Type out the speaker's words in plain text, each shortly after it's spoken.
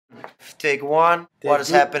Take one. What is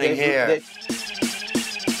happening here?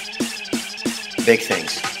 Big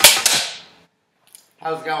things.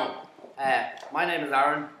 How's it going? My name is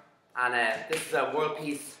Aaron, and this is a World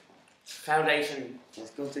Peace Foundation.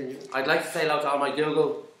 Let's continue. I'd like to say hello to all my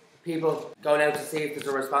Google people going out to see if there's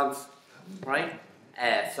a response, right?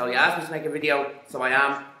 So you asked me to make a video, so I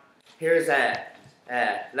am. Here's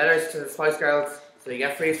letters to the Spice Girls, so you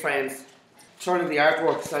get freeze frames. Turn in the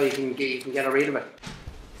artwork so you can get a read of it.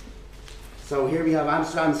 So here we have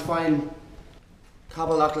Amsterdam's fine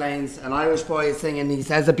cobble-lock lanes. An Irish boy is singing. He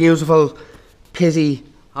says a beautiful pity.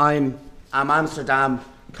 I'm Amsterdam.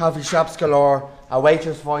 Coffee shops galore. A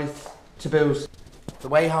waitress voice to boot. The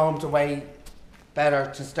way home, the way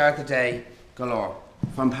better to start the day galore.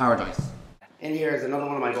 From paradise. In here is another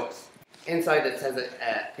one of my books. Inside it says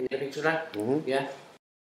can you picture that? Mm-hmm. Yeah.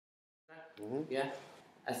 Mm-hmm. Yeah.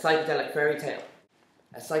 A psychedelic fairy tale.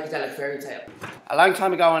 A psychedelic fairy tale. A long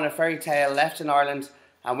time ago, when a fairy tale left in Ireland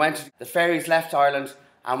and went to, the fairies left Ireland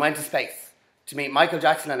and went to space to meet Michael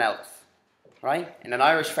Jackson and Elvis, right? In an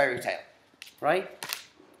Irish fairy tale, right?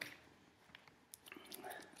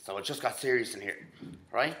 So it just got serious in here,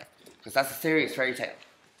 right? Because that's a serious fairy tale,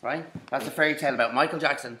 right? That's a fairy tale about Michael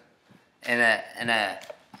Jackson in a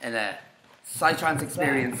psytrance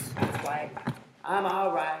experience. I'm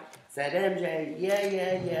alright, said MJ,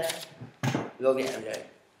 yeah. Love you, MJ.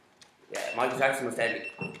 Yeah, Michael Jackson was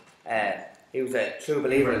deadly. He was a true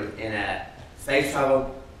believer in space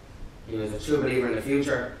travel. He was a true believer in the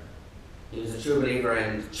future. He was a true believer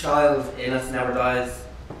in child illness never dies.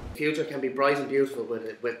 The future can be bright and beautiful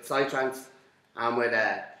with psytrance and with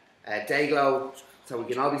day glow, so we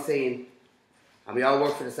can all be seen and we all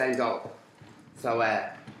work for the same goal. So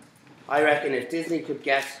I reckon if Disney could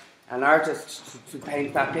get an artist to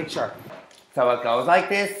paint that picture. So it goes like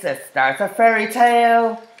this. It starts a fairy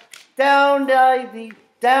tale down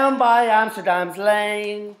by Amsterdam's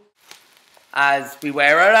lane. As we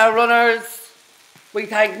wear out our runners, we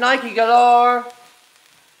thank Nike galore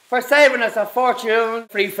for saving us a fortune.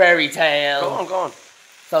 Free fairy tale. Go on.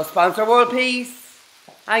 So sponsor World Peace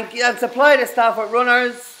and supply the staff with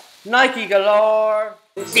runners. Nike galore.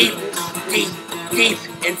 Deep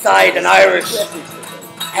inside an Irish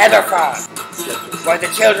heather farm, where the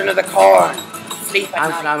children of the corn sleep at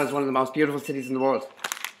Amsterdam night. Is one of the most beautiful cities in the world.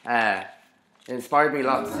 It inspired me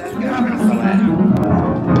lots.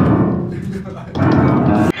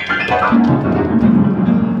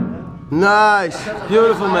 Nice.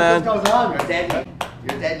 Beautiful, man.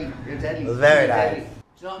 You're deadly. Very nice.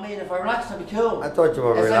 Do you know what I mean? If I relaxed, I'd be cool. I thought you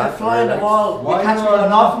were relaxed. It's like a fly in the wall. You catch me on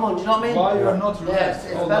an off one, do you know what I mean? Why you are not relaxed? Yes,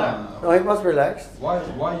 it's better. No, he was relaxed.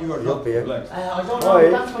 Why you are not relaxed? I don't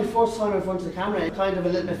know, that's my first time in front of the camera. I'm kind of a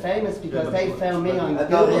little bit famous because they found me on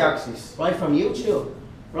Google, right, from YouTube.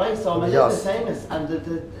 Right, so I'm a little bit famous, and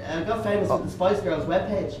I got famous with the Spice Girls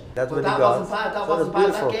webpage. That's but what wasn't bad, that wasn't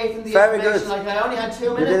bad. That gave them the information, like I only had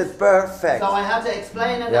 2 minutes. You did it perfect. So I had to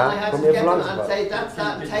explain it, yeah, and I had to get them and say that's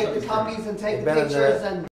that, and take the copies and take the pictures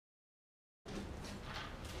and...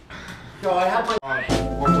 So I had my...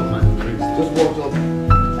 Just walked up.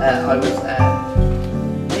 I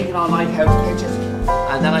was thinking all night how to pitch it,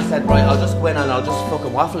 and then I said, right, I'll just go in and I'll just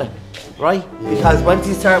fucking waffle it. Right? Because once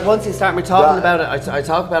you start me talking about it, I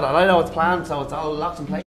talk about it and I know it's planned, so it's all locked in place.